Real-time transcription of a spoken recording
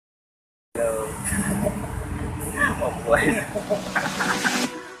Hello. Awkward.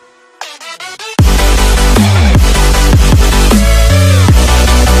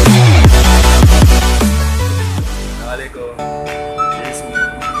 Assalamualaikum. This is me,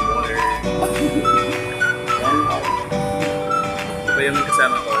 Newbie Vlogger. Ito ba yung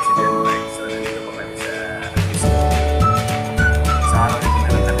kasama ko si Denmark? So, nandito pa kami sa araw na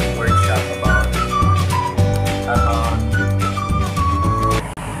meron kami workshop about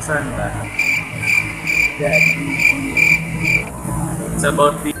saan ba? It's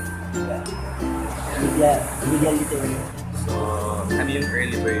about media literacy. So, kami yung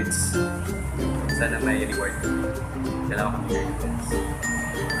early birds. Sana may reward kami. Kailangan kami early birds.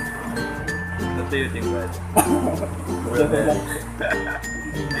 Ito to yung team, Brad.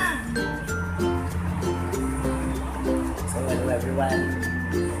 So, hello everyone.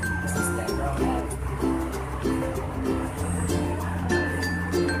 This is Denmark.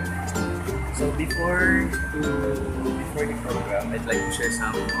 So before the program, I'd like to share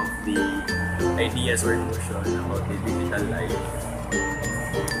some of the ideas or notion about the digital life.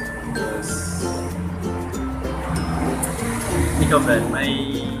 Because ikaw, Brad,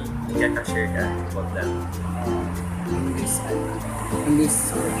 may kaka-share ka about that? In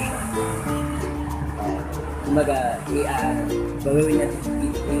this workshop, kumbaga,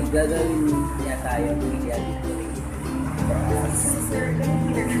 gagawin niya tayo media literacy.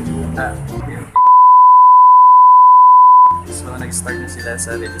 So, nag-start na sila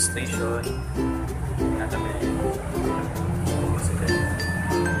sa registration.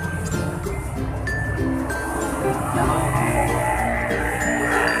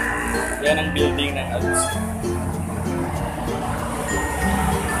 Yan ang building ng Alus.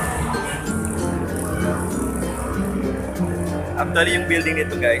 Actually, yung building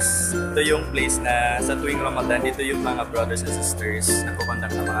nito, guys, ito yung place na sa tuwing Ramadan, dito yung mga brothers and sisters na kukondak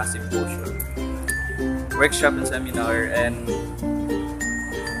ng mga symposium, workshop and seminar, and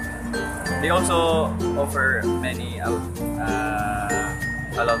they also offer many a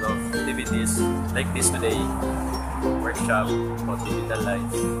lot of activities like this today, workshop about digital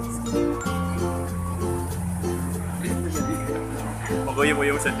life. Magoy mo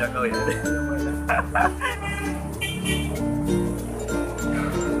yung sadya ko yan.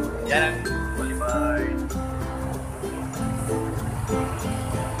 Yan ang boulevard.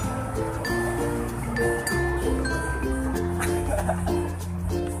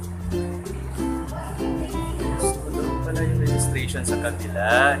 So, doon pala yung registration sa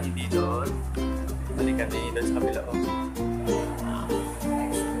kabila, hindi doon. Balik kami doon sa kabila.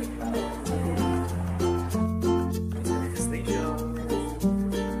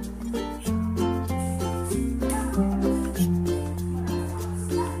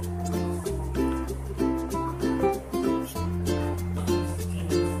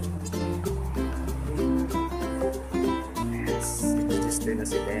 Register na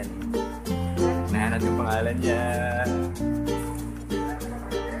si Ben. Nahanap yung pangalan niya.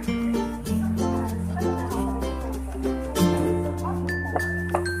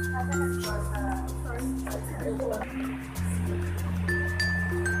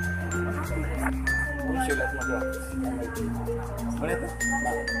 Sulat mo bro. Ano ito?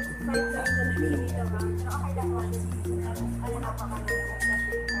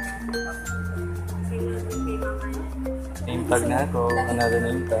 Name tag na ako. Another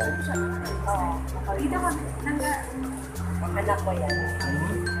name tag. Dito ko anak ko yan.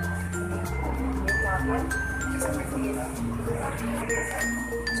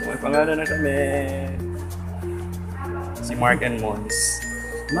 So may pangalan na kami. Si Mark and Mons.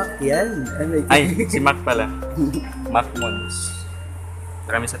 Mac yan. Ay, si Mac pala. Mac Mons.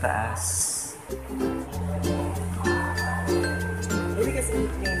 Ito kami sa taas. Hindi kasi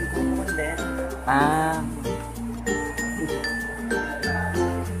name ko kundi.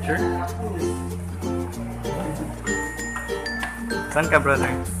 Sure? Saan ka, brother?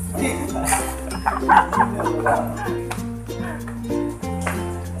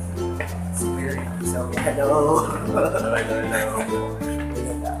 So, hello. Hello.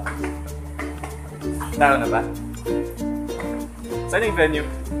 Tao na ba? Saan yung venue?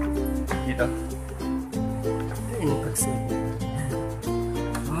 Dito?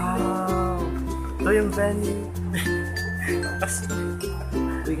 Wow! Ito yung venue.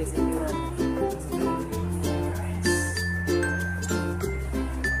 Uy, kasi yun.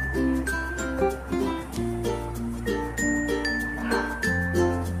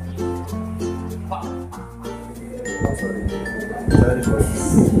 Sorry boys.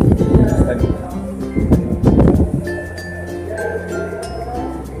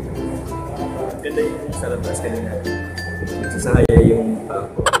 Ganda yung sa labas kanina. Nagsasaya yung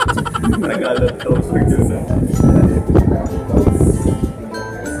Tagalog toast or gano'n.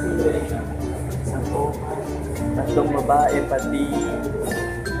 Tatlong babae, pati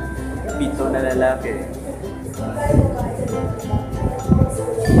 7 na lalaki.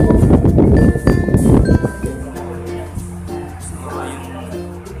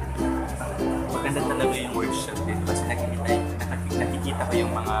 Maganda talaga yung workshop dito kasi nakikita ko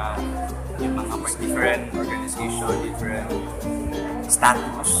yung mga different organization, different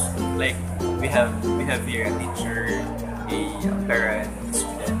status. Like we have here a teacher, a parent,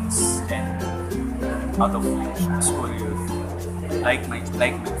 students, and out of school youth. Like my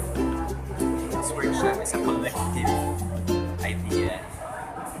this workshop is a collective idea.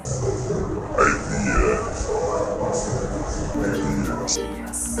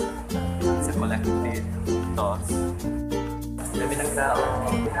 Yes. It's a collective thought. Dami ng tao.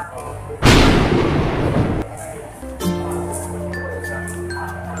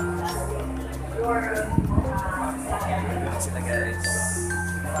 Hello sila guys.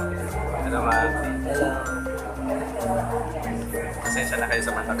 Hello ma'am. Hello. Pasensya na kayo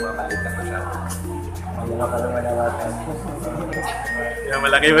sa mata ko. Maliit lang masyado. Ano ka lang manawakan? Yung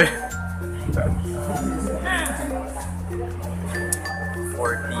malaki ba?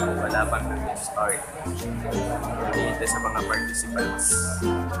 40, wala pang start. Hihintay sa mga participants.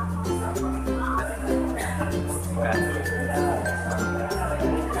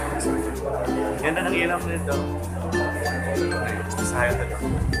 Ganda ng ilaw nito. Sayang na ito.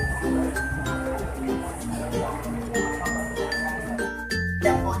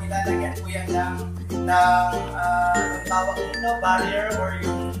 Yan po, nilalagyan po yan ng tawag nito, barrier or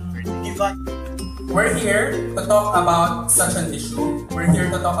yung divide. We're here to talk about such an issue. We're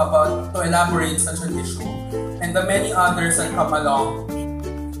here to elaborate such an issue and the many others that come along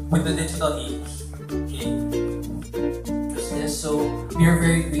with the digital age. Okay. So we are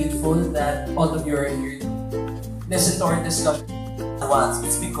very grateful that all of you are here to listen to our discussion.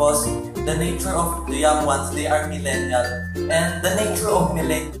 It's because the nature of the young ones, they are millennial, and the nature of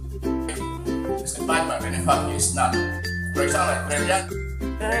millennial. It's a bad man, and fact is not. For example, brilliant.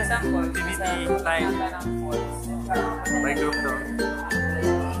 For example, activity line. May group to.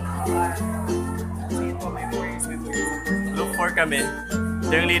 Group 4 kami.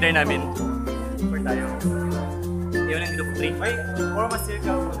 Ito yung leader namin. For tayo. Yun ang group 3. Wait, or mas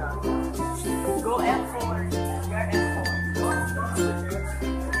circle muna. Go F4. You're F4.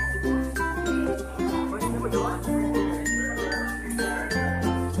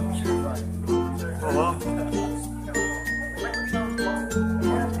 Oo.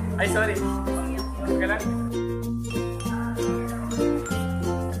 Ay, sorry. Okay lang.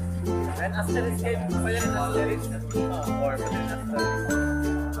 And asterisk kayo. Pwede rin asterisk. Or pwede rin asterisk.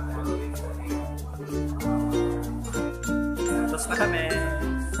 Tapos na kami.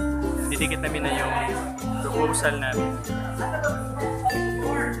 Didikit namin na yung proposal namin.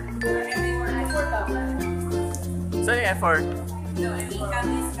 Sorry, F4.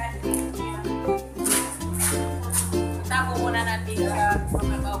 Tago muna natin sa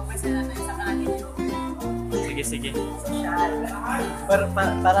pagpapaumpisa natin sa kanil. Sige, sige. Parang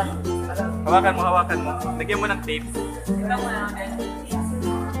Hawakan mo. Lagyan mo ng tape. Ito muna natin.